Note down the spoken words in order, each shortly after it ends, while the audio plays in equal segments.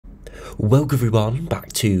Welcome everyone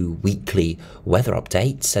back to weekly weather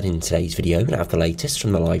updates, and in today's video we have the latest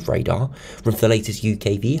from the live radar. Run for the latest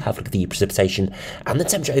UKV, have a look at the precipitation and the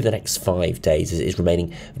temperature over the next 5 days as it is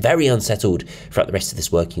remaining very unsettled throughout the rest of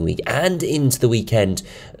this working week and into the weekend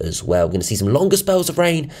as well. We're going to see some longer spells of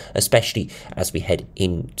rain, especially as we head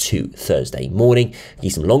into Thursday morning. We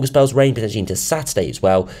see some longer spells of rain potentially into Saturday as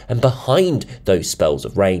well, and behind those spells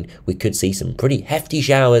of rain we could see some pretty hefty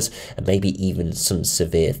showers and maybe even some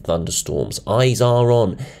severe thunderstorms. Eyes are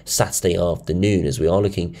on Saturday afternoon as we are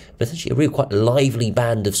looking potentially a real quite lively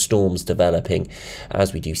band of storms developing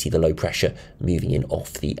as we do see the low pressure moving in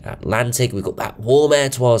off the Atlantic. We've got that warm air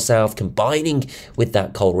to our south combining with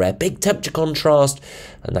that cold air, big temperature contrast,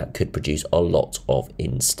 and that could produce a lot of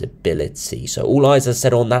instability. So all eyes are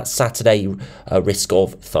set on that Saturday risk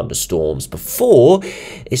of thunderstorms before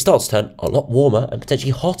it starts to turn a lot warmer and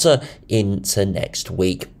potentially hotter into next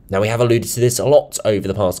week. Now, we have alluded to this a lot over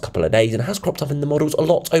the past couple of days and it has cropped up in the models a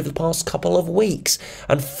lot over the past couple of weeks.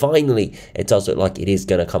 And finally, it does look like it is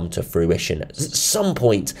going to come to fruition at some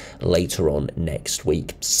point later on next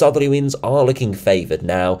week. Southerly winds are looking favoured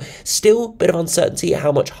now. Still a bit of uncertainty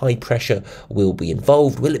how much high pressure will be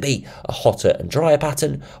involved. Will it be a hotter and drier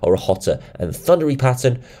pattern or a hotter and thundery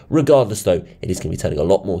pattern? Regardless, though, it is going to be turning a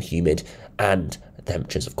lot more humid, and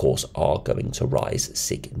temperatures, of course, are going to rise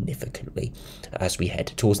significantly as we head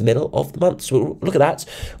towards the middle of the month. So we'll look at that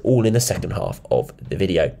all in the second half of the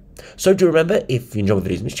video. So do remember, if you enjoy the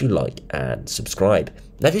videos, make sure you like and subscribe.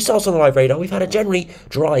 Now, if you start on the live radar, we've had a generally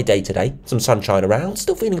dry day today, some sunshine around,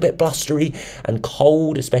 still feeling a bit blustery and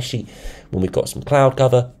cold, especially when we've got some cloud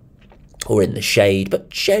cover or in the shade,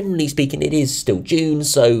 but generally speaking it is still June,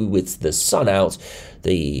 so with the sun out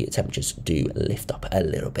the temperatures do lift up a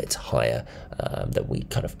little bit higher than we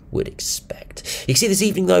kind of would expect. You can see this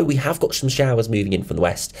evening though we have got some showers moving in from the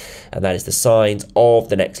west, and that is the signs of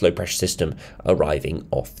the next low pressure system arriving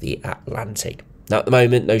off the Atlantic. Now, at the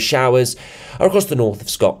moment, those showers are across the north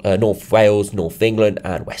of North Wales, North of England,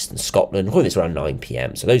 and western Scotland. According to this, around 9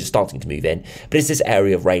 PM. So those are starting to move in. But it's this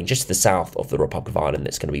area of rain just to the south of the Republic of Ireland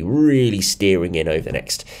that's going to be really steering in over the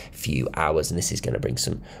next few hours. And this is going to bring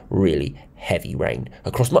some really heavy rain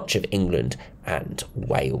across much of England and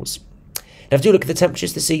Wales. Now, if you look at the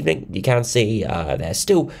temperatures this evening, you can see they're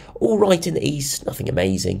still all right in the east, nothing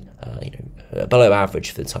amazing, below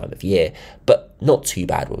average for the time of year, but not too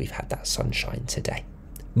bad where we've had that sunshine today.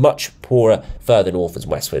 Much poorer further northwards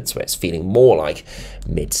and westwards, where it's feeling more like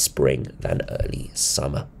mid-spring than early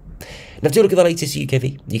summer. Now, if you look at the latest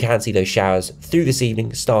UKV, you can see those showers through this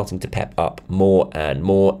evening starting to pep up more,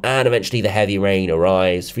 and eventually the heavy rain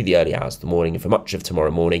arrives through the early hours of the morning, and for much of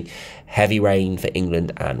tomorrow morning, heavy rain for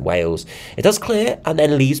England and Wales. It does clear and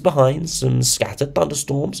then leaves behind some scattered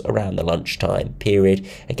thunderstorms around the lunchtime period.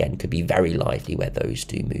 Again, could be very lively where those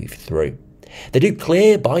do move through. They do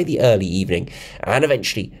clear by the early evening, and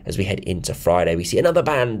eventually as we head into Friday we see another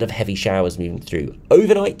band of heavy showers moving through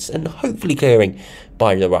overnight and hopefully clearing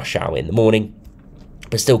by the rush hour in the morning,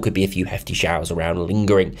 but still could be a few hefty showers around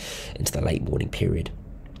lingering into the late morning period.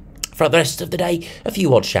 For the rest of the day, a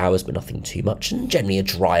few odd showers but nothing too much, and generally a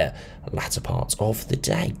drier latter part of the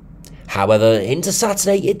day. However, into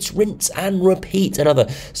Saturday, it's rinse and repeat. Another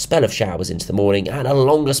spell of showers into the morning and a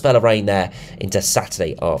longer spell of rain there into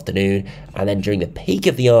Saturday afternoon. And then during the peak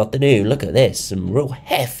of the afternoon, look at this, some real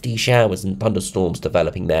hefty showers and thunderstorms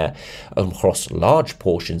developing there across large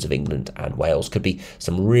portions of England and Wales. Could be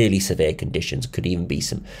some really severe conditions, could even be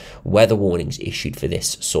some weather warnings issued for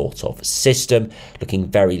this sort of system.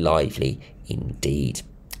 Looking very lively indeed.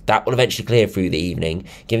 That will eventually clear through the evening,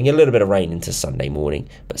 giving a little bit of rain into Sunday morning,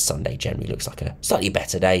 but Sunday generally looks like a slightly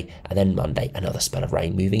better day, and then Monday, another spell of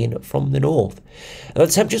rain moving in from the north. Now,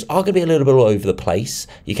 the temperatures are going to be a little bit all over the place.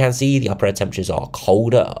 You can see the upper air temperatures are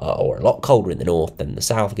colder, or a lot colder in the north than the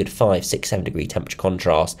south, a good 5, 6, 7 degree temperature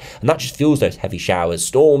contrast, and that just fuels those heavy showers,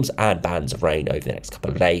 storms, and bands of rain over the next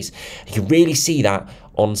couple of days. You can really see that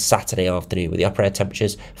on Saturday afternoon with the upper air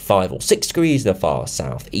temperatures 5 or 6 degrees in the far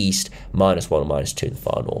southeast, -1 or -2 in the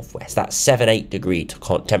far northwest. That 7, 8 degree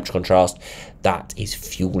temperature contrast, that is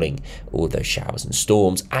fueling all those showers and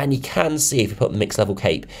storms. And you can see, if you put the mixed level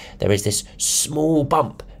Cape, there is this small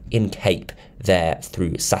bump in Cape there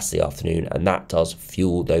through Saturday afternoon, and that does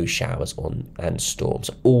fuel those showers and storms.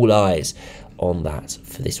 All eyes on that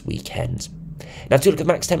for this weekend. Now, to look at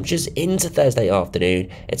max temperatures into Thursday afternoon,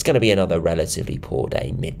 it's going to be another relatively poor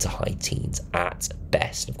day, mid to high teens at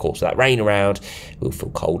best. Of course, with that rain around, we'll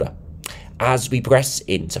feel colder. As we progress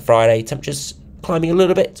into Friday, temperatures climbing a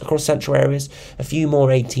little bit across central areas, a few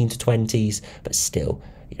more 18 to 20s, but still,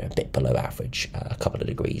 a bit below average, a couple of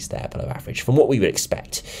degrees there below average from what we would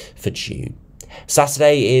expect for June.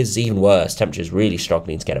 Saturday is even worse. Temperatures really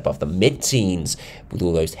struggling to get above the mid-teens with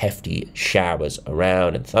all those hefty showers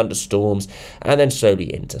around and thunderstorms. And then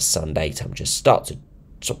slowly into Sunday, temperatures start to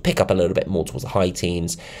sort of pick up a little bit more towards the high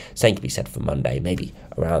teens. Same can be said for Monday, maybe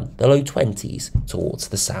around the low 20s towards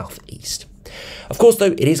the southeast. Of course,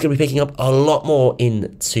 though, it is going to be picking up a lot more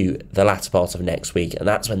into the latter part of next week, and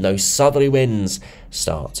that's when those southerly winds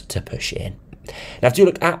start to push in. Now, if you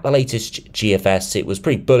look at the latest GFS, it was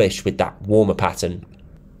pretty bullish with that warmer pattern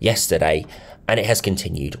yesterday, and it has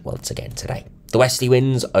continued once again today. The westerly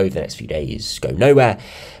winds over the next few days go nowhere,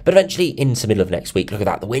 but eventually into the middle of next week, look at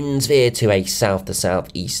that, the winds veer to a south to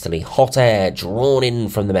southeasterly hot air drawn in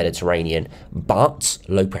from the Mediterranean, but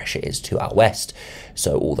low pressure is to our west,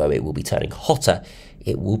 so although it will be turning hotter,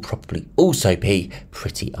 it will probably also be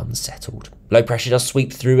pretty unsettled. Low pressure does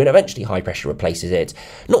sweep through and eventually high pressure replaces it.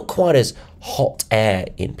 Not quite as hot air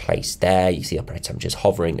in place there. You see upper air temperatures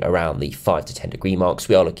hovering around the 5 to 10 degree marks.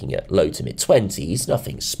 We are looking at low to mid 20s,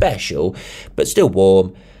 nothing special, but still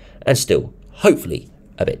warm and still hopefully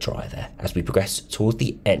a bit dry there as we progress towards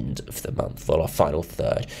the end of the month or our final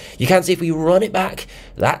third. You can see if we run it back,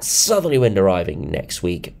 that southerly wind arriving next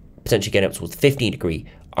week, potentially getting up towards the 15 degree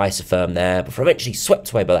isotherm there, before eventually swept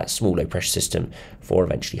away by that small low pressure system before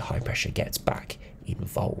eventually high pressure gets back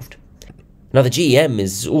involved. Now the GEM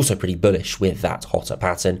is also pretty bullish with that hotter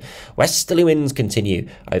pattern. Westerly winds continue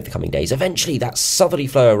over the coming days. Eventually that southerly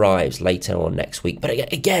flow arrives later on next week, but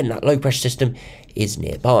again that low pressure system is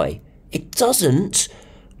nearby. It doesn't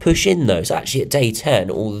push in though, so actually at day 10,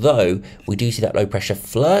 although we do see that low pressure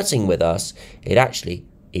flirting with us, it actually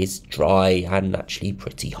is dry and actually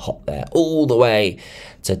pretty hot there all the way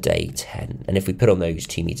to day 10. And if we put on those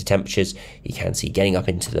 2 meter temperatures, you can see getting up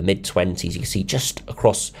into the mid 20s. You can see just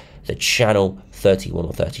across the channel 31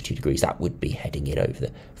 or 32 degrees. That would be heading in over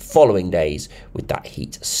the following days with that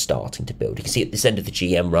heat starting to build. You can see at this end of the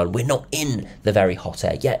GM run, we're not in the very hot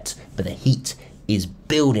air yet, but the heat is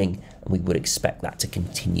building and we would expect that to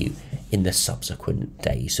continue in the subsequent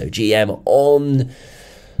days. So GM on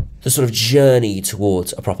the sort of journey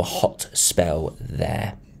towards a proper hot spell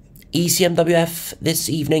there. ECMWF this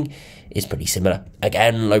evening is pretty similar.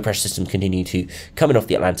 Again, low pressure systems continue to come in off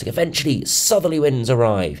the Atlantic. Eventually, southerly winds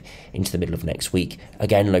arrive into the middle of next week.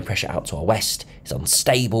 Again, low pressure out to our west is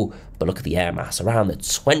unstable, but look at the air mass around the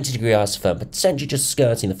 20 degree isotherm, potentially just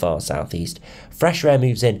skirting the far southeast. Fresh air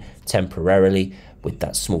moves in temporarily with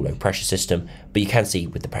that small low pressure system, but you can see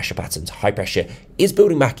with the pressure patterns, high pressure is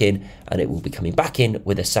building back in and it will be coming back in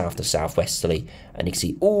with a south to southwesterly, and you can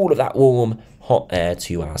see all of that warm hot air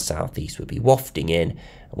to our southeast would be wafting in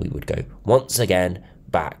and we would go once again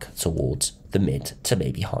back towards the mid to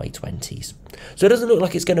maybe high 20s. So it doesn't look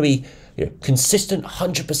like it's going to be consistent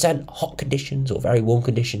 100% hot conditions or very warm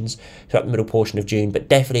conditions throughout the middle portion of June, but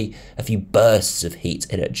definitely a few bursts of heat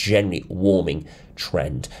in a generally warming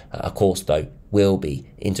trend. Of course, though, will be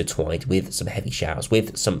intertwined with some heavy showers,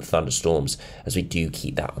 with some thunderstorms, as we do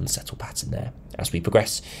keep that unsettled pattern there as we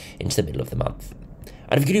progress into the middle of the month.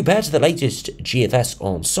 And if you compare to the latest GFS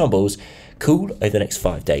ensembles, cool over the next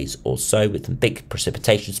 5 days or so with some big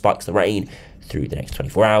precipitation spikes, the rain through the next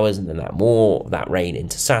 24 hours and then that rain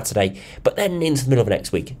into Saturday. But then into the middle of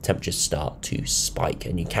next week, temperatures start to spike.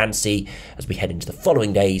 And you can see as we head into the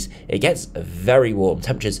following days, it gets very warm.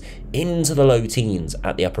 Temperatures into the low teens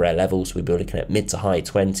at the upper air levels. We'll be looking at mid to high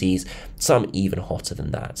 20s, some even hotter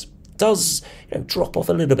than that. Does drop off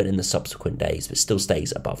a little bit in the subsequent days, but still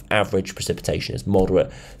stays above average. Precipitation is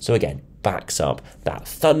moderate, so again backs up that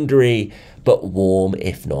thundery but warm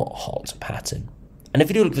if not hot pattern. And if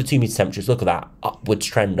you do look at the 2 meter temperatures, look at that upwards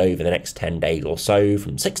trend over the next 10 days or so,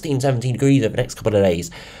 from 16-17 degrees over the next couple of days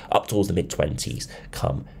up towards the mid 20s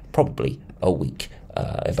come probably a week,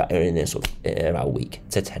 about a week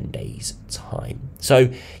to 10 days time.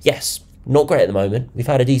 So yes, not great at the moment. We've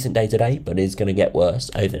had a decent day today, but it's going to get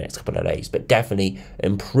worse over the next couple of days. But definitely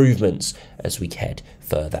improvements as we head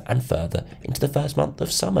further and further into the first month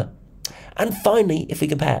of summer. And finally, if we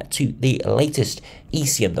compare to the latest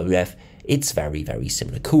ECMWF, it's very, very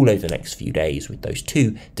similar. Cool over the next few days with those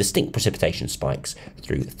 2 distinct precipitation spikes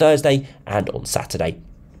through Thursday and on Saturday.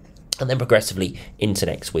 And then progressively into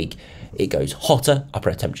next week, it goes hotter, upper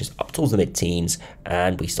air temperatures up towards the mid-teens,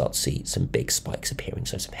 and we start to see some big spikes appearing.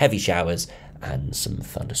 So some heavy showers and some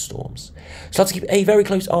thunderstorms. So let's keep a very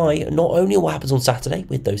close eye, not only on what happens on Saturday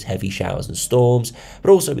with those heavy showers and storms, but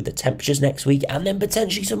also with the temperatures next week, and then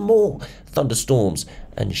potentially some more thunderstorms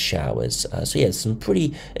and showers. So yeah, some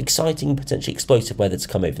pretty exciting, potentially explosive weather to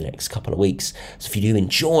come over the next couple of weeks. So if you do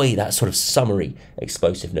enjoy that sort of summery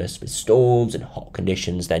explosiveness with storms and hot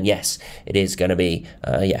conditions, then yes, it is going to be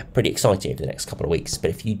yeah, pretty exciting over the next couple of weeks. But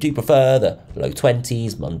if you do prefer the low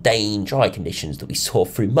 20s, mundane, dry conditions that we saw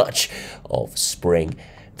through much of spring,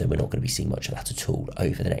 then we're not going to be seeing much of that at all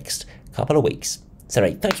over the next couple of weeks. So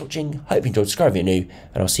anyway, thanks for watching, hope you enjoyed, subscribe if you're new,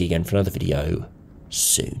 and I'll see you again for another video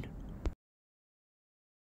soon.